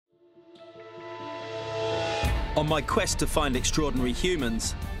On my quest to find extraordinary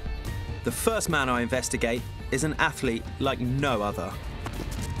humans, the first man I investigate is an athlete like no other.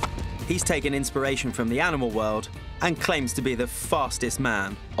 He's taken inspiration from the animal world and claims to be the fastest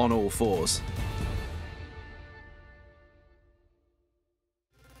man on all fours.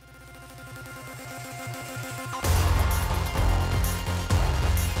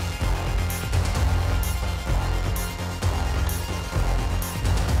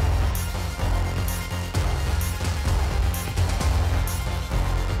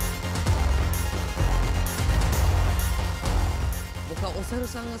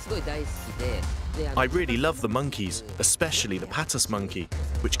 I really love the monkeys, especially the patas monkey,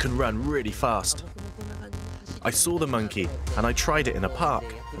 which can run really fast. I saw the monkey and I tried it in a park,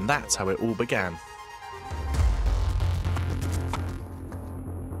 and that's how it all began.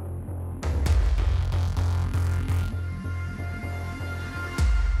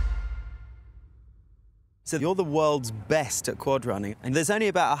 So you're the world's best at quad running, and there's only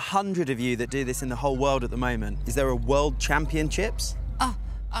about 100 of you that do this in the whole world at the moment. Is there a world championships?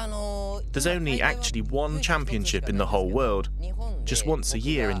 There's only actually one championship in the whole world, just once a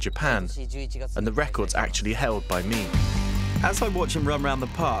year in Japan, and the record's actually held by me. As I watch him run around the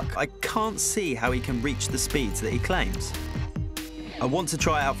park, I can't see how he can reach the speeds that he claims. I want to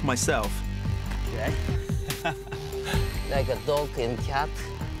try it out for myself. Okay. Like a dog and cat.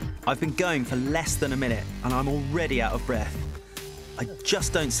 I've been going for less than a minute, and I'm already out of breath. I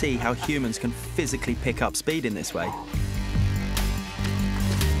just don't see how humans can physically pick up speed in this way.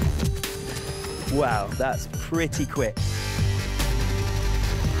 Wow, that's pretty quick.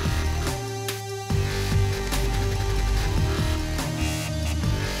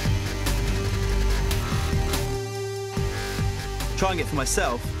 Trying it for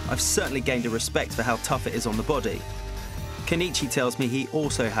myself, I've certainly gained a respect for how tough it is on the body. Kenichi tells me he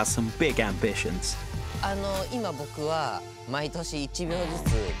also has some big ambitions.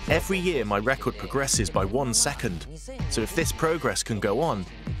 Every year my record progresses by 1 second, so if this progress can go on,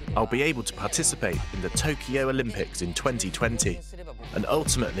 I'll be able to participate in the Tokyo Olympics in 2020. And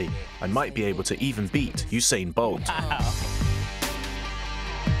ultimately, I might be able to even beat Usain Bolt. Wow.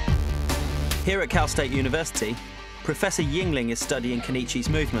 Here at Cal State University, Professor Yingling is studying Kenichi's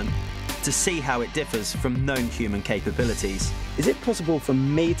movement to see how it differs from known human capabilities. Is it possible for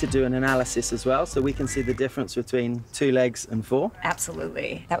me to do an analysis as well, so we can see the difference between 2 legs and 4?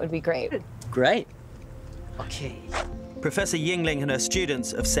 Absolutely. That would be great. Great. Okay. Professor Yingling and her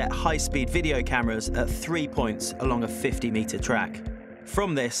students have set high-speed video cameras at 3 points along a 50-metre track.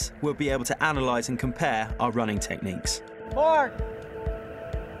 From this, we'll be able to analyse and compare our running techniques. Mark,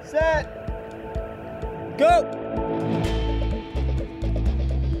 set, go!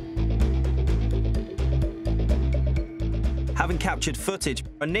 Having captured footage,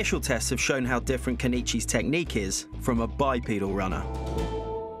 initial tests have shown how different Kenichi's technique is from a bipedal runner.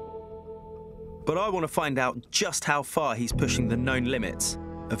 But I want to find out just how far he's pushing the known limits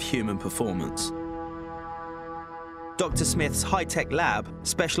of human performance. Dr. Smith's high-tech lab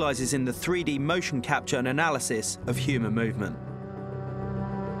specialises in the 3D motion capture and analysis of human movement.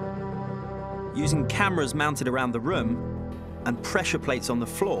 Using cameras mounted around the room and pressure plates on the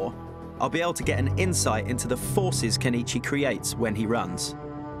floor, I'll be able to get an insight into the forces Kenichi creates when he runs.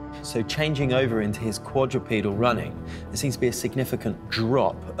 So changing over into his quadrupedal running, there seems to be a significant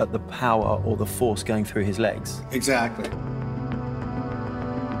drop at the power or the force going through his legs. Exactly.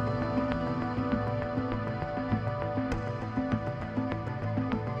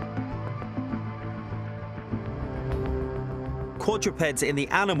 Quadrupeds in the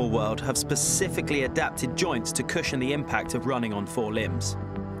animal world have specifically adapted joints to cushion the impact of running on 4 limbs.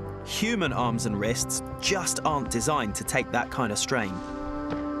 Human arms and wrists just aren't designed to take that kind of strain.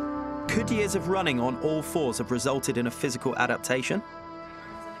 Could years of running on all 4s have resulted in a physical adaptation?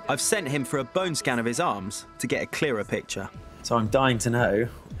 I've sent him for a bone scan of his arms to get a clearer picture. So I'm dying to know,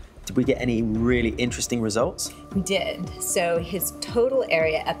 did we get any really interesting results? We did. So his total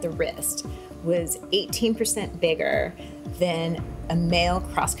area at the wrist was 18% bigger than a male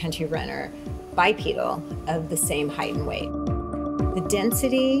cross-country runner, bipedal, of the same height and weight. The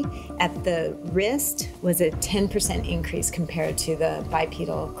density at the wrist was a 10% increase compared to the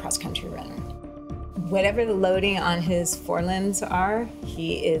bipedal cross-country runner. Whatever the loading on his forelimbs are,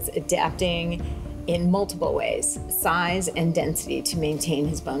 he is adapting in multiple ways, size and density, to maintain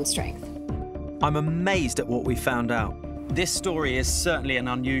his bone strength. I'm amazed at what we found out. This story is certainly an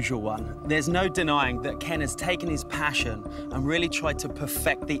unusual one. There's no denying that Ken has taken his passion and really tried to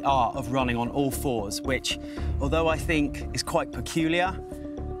perfect the art of running on all 4s, which, although I think is quite peculiar,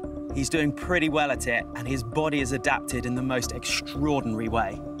 he's doing pretty well at it, and his body is adapted in the most extraordinary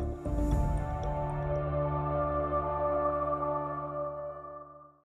way.